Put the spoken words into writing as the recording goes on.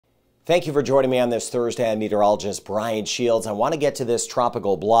Thank you for joining me on this Thursday. I'm meteorologist Brian Shields. I want to get to this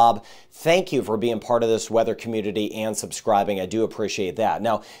tropical blob. Thank you for being part of this weather community and subscribing. I do appreciate that.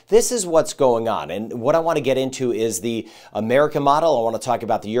 Now, this is what's going on, and what I want to get into is the American model. I want to talk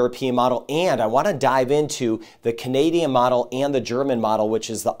about the European model, and I want to dive into the Canadian model and the German model, which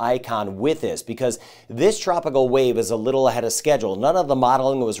is the icon with this, because this tropical wave is a little ahead of schedule. None of the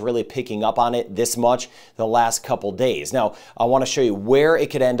modeling was really picking up on it this much the last couple days. Now, I want to show you where it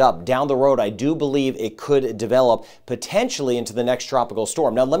could end up. Down the road, I do believe it could develop potentially into the next tropical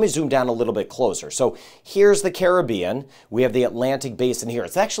storm. Now, let me zoom down a little bit closer. So here's the Caribbean. We have the Atlantic basin here.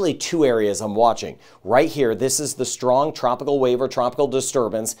 It's actually two areas I'm watching. Right here, this is the strong tropical wave or tropical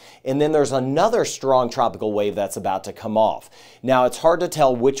disturbance, and then there's another strong tropical wave that's about to come off. Now, it's hard to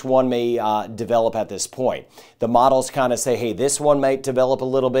tell which one may develop at this point. The models kind of say, hey, this one might develop a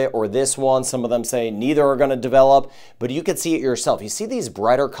little bit, or this one. Some of them say neither are going to develop, but you can see it yourself. You see these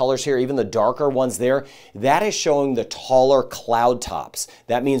brighter colors here, even the darker ones there? That is showing the taller cloud tops.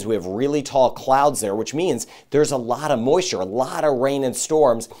 That means we have really tall clouds there, which means there's a lot of moisture, a lot of rain and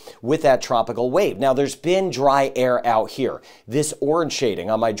storms with that tropical wave. Now, there's been dry air out here. This orange shading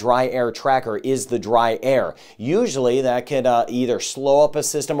on my dry air tracker is the dry air. Usually that could either slow up a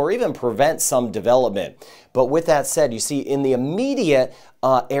system or even prevent some development. But with that said, you see in the immediate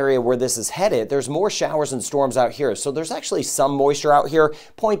area where this is headed, there's more showers and storms out here. So there's actually some moisture out here.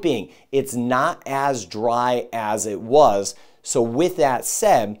 Point being, it's not as dry as it was. So with that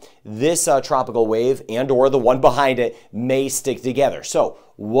said, this tropical wave and or the one behind it may stick together. So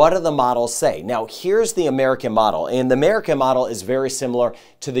what do the models say? Now, here's the American model, and the American model is very similar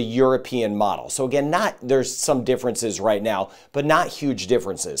to the European model. So again, there's some differences right now, but not huge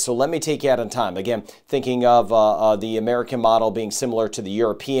differences. So let me take you out on time. Again, thinking of the American model being similar to the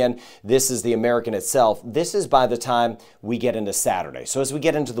European, this is the American itself. This is by the time we get into Saturday. So as we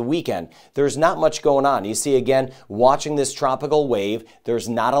get into the weekend, there's not much going on. You see, again, watching this tropical wave, there's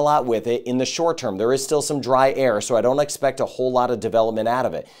not a lot with it. In the short term, there is still some dry air, so I don't expect a whole lot of development out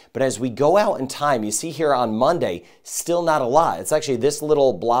of it. But as we go out in time, you see here on Monday, still not a lot. It's actually this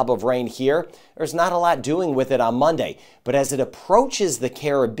little blob of rain here. There's not a lot doing with it on Monday. But as it approaches the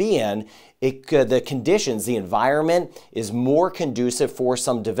Caribbean, the conditions, the environment is more conducive for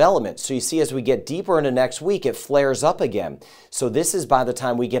some development. So you see, as we get deeper into next week, it flares up again. So this is by the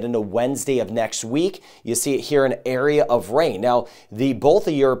time we get into Wednesday of next week. You see it here, an area of rain. Now, both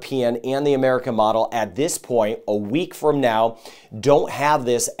the European and the American model at this point, a week from now, don't have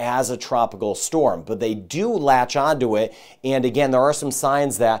this as a tropical storm, but they do latch onto it. And again, there are some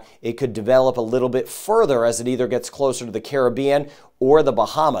signs that it could develop a little bit further as it either gets closer to the Caribbean or the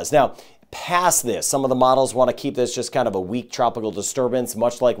Bahamas. Now, past this, some of the models want to keep this just kind of a weak tropical disturbance,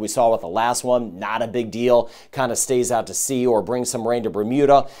 much like we saw with the last one. Not a big deal, kind of stays out to sea or brings some rain to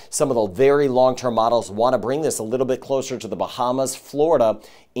Bermuda. Some of the very long-term models want to bring this a little bit closer to the Bahamas, Florida,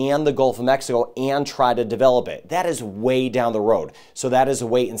 and the Gulf of Mexico and try to develop it. That is way down the road. So that is a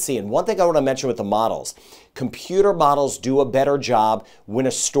wait and see. And one thing I want to mention with the models, computer models do a better job when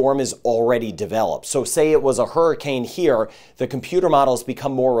a storm is already developed. So say it was a hurricane here, the computer models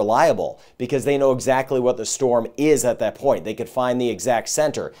become more reliable because they know exactly what the storm is at that point. They could find the exact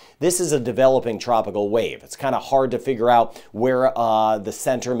center. This is a developing tropical wave. It's kind of hard to figure out where the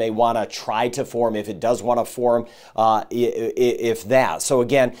center may want to try to form, if it does want to form, if that. So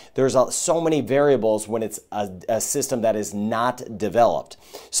again, there's so many variables when it's a system that is not developed.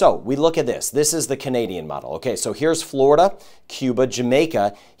 So we look at this. This is the Canadian model. Okay, so here's Florida, Cuba,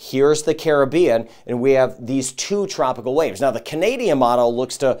 Jamaica. Here's the Caribbean, and we have these two tropical waves. Now, the Canadian model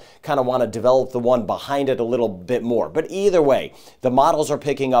looks to kind of want to develop the one behind it a little bit more. But either way, the models are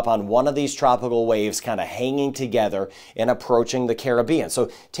picking up on one of these tropical waves kind of hanging together and approaching the Caribbean. So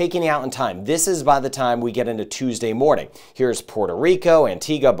taking it out in time, this is by the time we get into Tuesday morning. Here's Puerto Rico,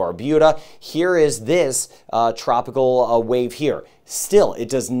 Antigua, Barbuda. Here is this tropical wave here. Still, it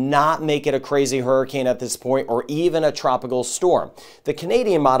does not make it a crazy hurricane at this point or even a tropical storm. The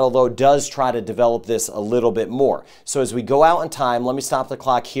Canadian model, though, does try to develop this a little bit more. So as we go out in time, let me stop the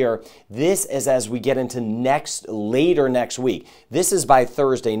clock here. This is as we get into later next week. This is by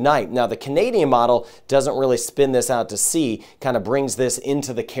Thursday night. Now, the Canadian model doesn't really spin this out to sea, kind of brings this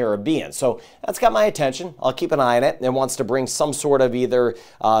into the Caribbean. So that's got my attention. I'll keep an eye on it. It wants to bring some sort of either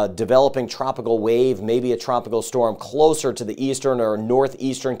developing tropical wave, maybe a tropical storm closer to the eastern or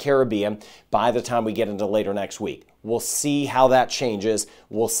northeastern Caribbean by the time we get into later next week. We'll see how that changes.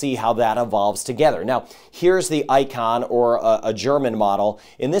 We'll see how that evolves together. Now, here's the icon, or a German model.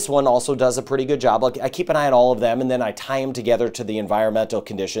 And this one also does a pretty good job. I keep an eye on all of them, and then I tie them together to the environmental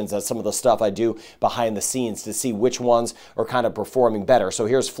conditions. That's some of the stuff I do behind the scenes to see which ones are kind of performing better. So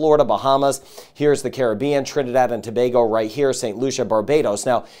here's Florida, Bahamas. Here's the Caribbean, Trinidad and Tobago right here, St. Lucia, Barbados.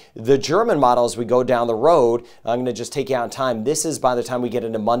 Now, the German model, as we go down the road, I'm going to just take you out in time. This is by the time we get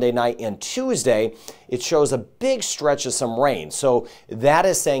into Monday night and Tuesday, it shows a big stretch of some rain. So that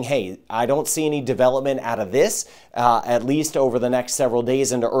is saying, hey, I don't see any development out of this, at least over the next several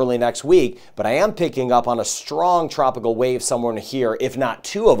days into early next week, but I am picking up on a strong tropical wave somewhere in here, if not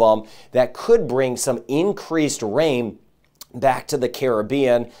two of them, that could bring some increased rain back to the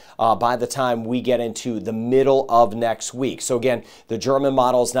Caribbean by the time we get into the middle of next week. So again, the German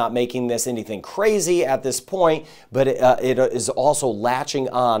model is not making this anything crazy at this point, but it is also latching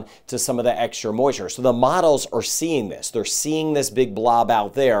on to some of the extra moisture. So the models are seeing this. They're seeing this big blob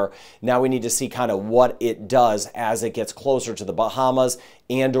out there. Now we need to see kind of what it does as it gets closer to the Bahamas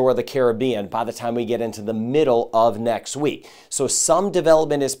and or the Caribbean by the time we get into the middle of next week. So some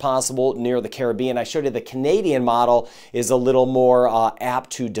development is possible near the Caribbean. I showed you the Canadian model is a little more apt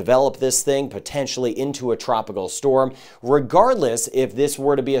to develop this thing potentially into a tropical storm. Regardless, if this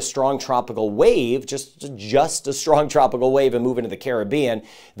were to be a strong tropical wave, just a strong tropical wave and move into the Caribbean,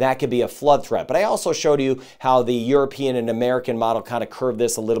 that could be a flood threat. But I also showed you how the European and American model kind of curved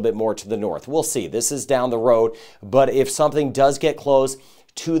this a little bit more to the north. We'll see. This is down the road, but if something does get close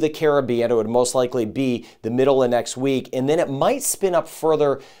to the Caribbean, it would most likely be the middle of next week, and then it might spin up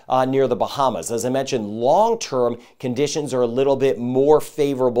further near the Bahamas. As I mentioned, long-term conditions are a little bit more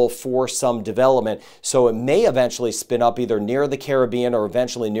favorable for some development, so it may eventually spin up either near the Caribbean or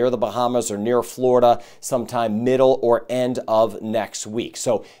eventually near the Bahamas or near Florida sometime middle or end of next week.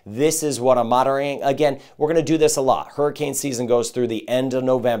 So this is what I'm monitoring. Again, we're going to do this a lot. Hurricane season goes through the end of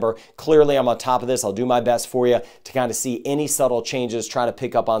November. Clearly, I'm on top of this. I'll do my best for you to kind of see any subtle changes, trying to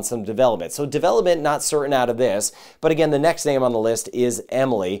pick up on some development. So development, not certain out of this, but again, the next name on the list is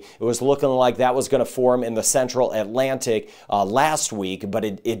Emily. It was looking like that was going to form in the central Atlantic last week, but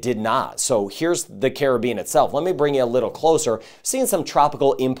it did not. So here's the Caribbean itself. Let me bring you a little closer. Seeing some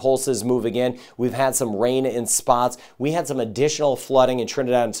tropical impulses moving in. We've had some rain in spots. We had some additional flooding in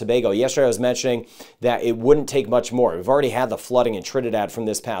Trinidad and Tobago. Yesterday I was mentioning that it wouldn't take much more. We've already had the flooding in Trinidad from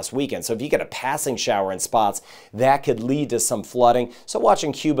this past weekend. So if you get a passing shower in spots, that could lead to some flooding. So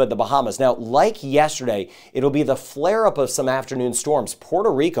watching Cuba, the Bahamas. Now, like yesterday, it'll be the flare-up of some afternoon storms.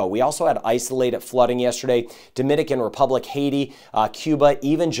 Puerto Rico, we also had isolated flooding yesterday. Dominican Republic, Haiti, Cuba,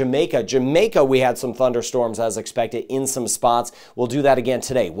 even Jamaica. Jamaica, we had some thunderstorms as expected in some spots. We'll do that again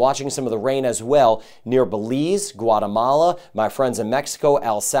today. Watching some of the rain as well near Belize, Guatemala, my friends in Mexico,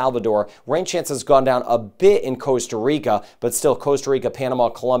 El Salvador. Rain chances gone down a bit in Costa Rica, but still Costa Rica, Panama,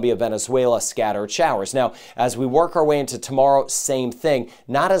 Colombia, Venezuela, scattered showers. Now, as we work our way into tomorrow, same thing.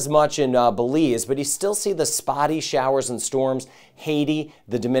 Not as much in Belize, but you still see the spotty showers and storms. Haiti,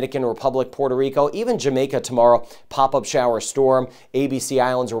 the Dominican Republic, Puerto Rico, even Jamaica tomorrow, pop-up shower storm. ABC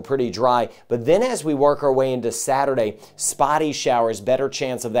Islands were pretty dry. But then as we work our way into Saturday, spotty showers, better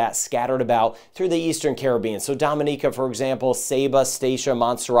chance of that scattered about through the Eastern Caribbean. So Dominica, for example, Saba, Statia,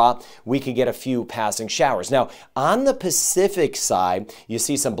 Montserrat, we could get a few passing showers. Now, on the Pacific side, you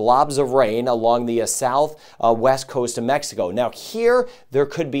see some blobs of rain along the southwest coast of Mexico. Now, here, there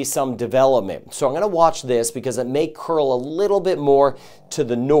could be some development. So I'm going to watch this because it may curl a little bit more to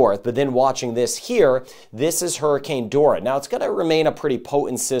the north, but then watching this here, this is Hurricane Dora. Now, it's going to remain a pretty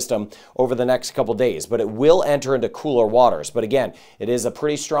potent system over the next couple days, but it will enter into cooler waters. But again, it is a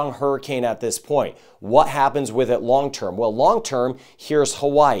pretty strong hurricane at this point. What happens with it long term? Well, long term, here's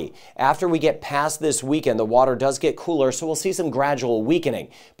Hawaii. After we get past this weekend, the water does get cooler, so we'll see some gradual weakening,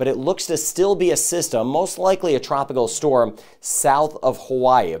 but it looks to still be a system, most likely a tropical storm south of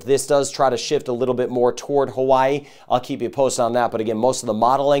Hawaii. If this does try to shift a little bit more toward Hawaii, I'll keep you posted on that. But again, most of the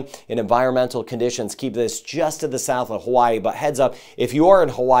modeling and environmental conditions keep this just to the south of Hawaii. But heads up, if you are in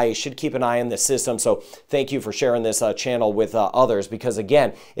Hawaii, you should keep an eye on this system. So thank you for sharing this channel with others, because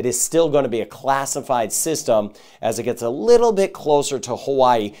again, it is still going to be a classified system as it gets a little bit closer to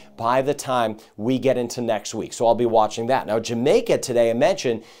Hawaii by the time we get into next week. So I'll be watching that. Now, Jamaica today, I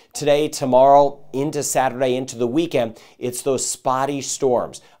mentioned today, tomorrow, into Saturday, into the weekend, it's those spotty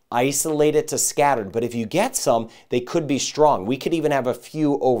storms. Isolated to scattered, but if you get some, they could be strong. We could even have a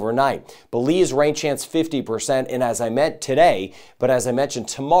few overnight. Belize rain chance 50%, and as I meant today, but as I mentioned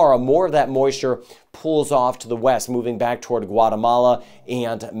tomorrow, more of that moisture pulls off to the west, moving back toward Guatemala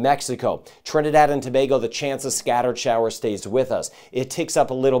and Mexico. Trinidad and Tobago, the chance of scattered showers stays with us. It ticks up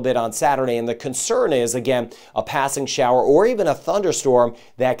a little bit on Saturday, and the concern is, again, a passing shower or even a thunderstorm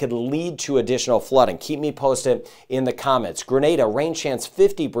that could lead to additional flooding. Keep me posted in the comments. Grenada, rain chance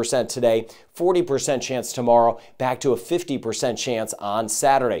 50% today, 40% chance tomorrow, back to a 50% chance on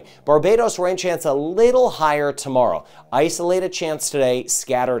Saturday. Barbados, rain chance a little higher tomorrow. Isolated chance today,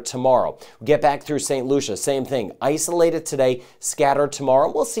 scattered tomorrow. We'll get back through St. Lucia, same thing. Isolated today, scattered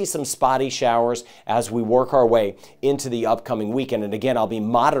tomorrow. We'll see some spotty showers as we work our way into the upcoming weekend. And again, I'll be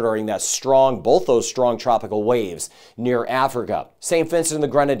monitoring that both those strong tropical waves near Africa. St. Vincent and the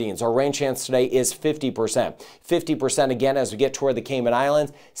Grenadines, our rain chance today is 50%. 50% again as we get toward the Cayman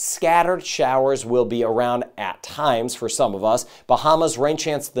Islands. Scattered showers will be around at times for some of us. Bahamas, rain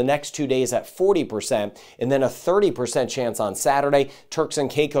chance the next 2 days at 40%, and then a 30% chance on Saturday. Turks and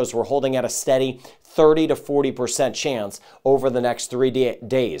Caicos, we're holding at a steady 30 to 40% chance over the next 3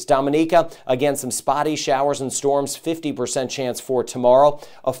 days. Dominica, again, some spotty showers and storms, 50% chance for tomorrow.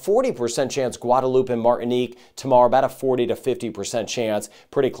 A 40% chance Guadeloupe and Martinique tomorrow, about a 40 to 50% chance.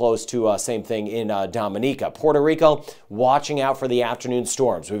 Pretty close to same thing in Dominica. Puerto Rico, watching out for the afternoon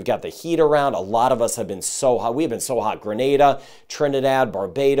storms. We've got the heat around. A lot of us have been so hot. We've been so hot. Grenada, Trinidad,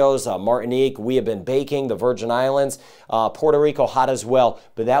 Barbados, Martinique. We have been baking. The Virgin Islands. Puerto Rico, hot as well,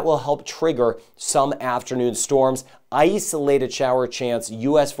 but that will help trigger some afternoon storms. Isolated shower chance,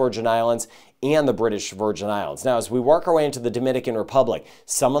 U.S. Virgin Islands and the British Virgin Islands. Now, as we work our way into the Dominican Republic,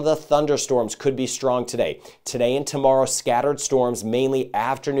 some of the thunderstorms could be strong today. Today and tomorrow, scattered storms, mainly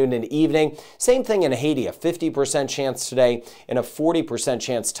afternoon and evening. Same thing in Haiti, a 50% chance today and a 40%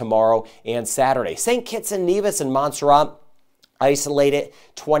 chance tomorrow and Saturday. St. Kitts and Nevis and Montserrat, isolated,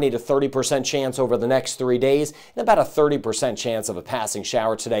 20 to 30% chance over the next 3 days, and about a 30% chance of a passing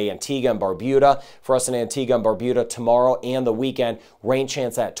shower today. Antigua and Barbuda, for us in Antigua and Barbuda tomorrow and the weekend, rain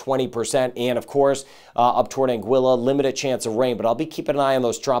chance at 20%, and of course, up toward Anguilla, limited chance of rain, but I'll be keeping an eye on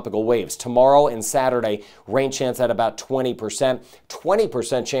those tropical waves. Tomorrow and Saturday, rain chance at about 20%,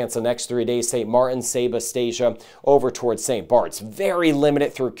 20% chance the next 3 days, St. Martin, Saba, Stasia, over towards St. Bart's. Very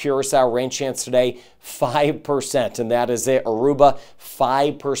limited through Curacao, rain chance today, 5%, and that is it. Aruba,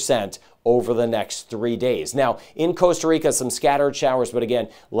 5% over the next 3 days. Now, in Costa Rica, some scattered showers, but again,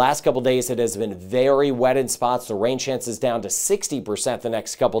 last couple days it has been very wet in spots. The rain chance is down to 60% the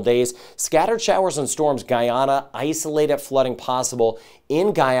next couple days. Scattered showers and storms, Guyana, isolated flooding possible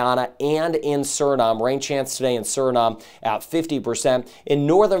in Guyana and in Suriname. Rain chance today in Suriname at 50%. In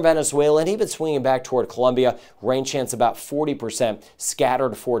northern Venezuela and even swinging back toward Colombia, rain chance about 40%.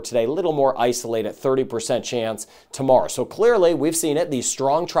 Scattered for today, a little more isolated, 30% chance tomorrow. So clearly, we've seen it. These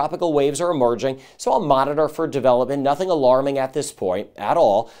strong tropical waves are emerging, so I'll monitor for development. Nothing alarming at this point at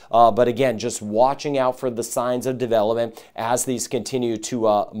all, but again, just watching out for the signs of development as these continue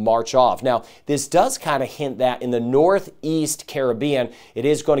to march off. Now, this does kind of hint that in the northeast Caribbean, it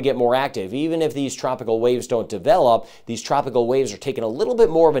is going to get more active. Even if these tropical waves don't develop, these tropical waves are taking a little bit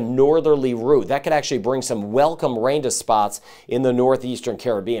more of a northerly route. That could actually bring some welcome rain to spots in the northeastern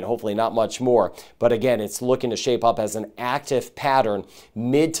Caribbean, hopefully not much more. But again, it's looking to shape up as an active pattern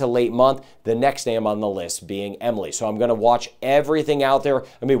mid to late month. The next name on the list being Emily. So I'm going to watch everything out there.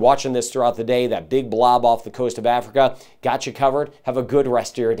 I'll be watching this throughout the day. That big blob off the coast of Africa. Got you covered. Have a good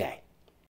rest of your day.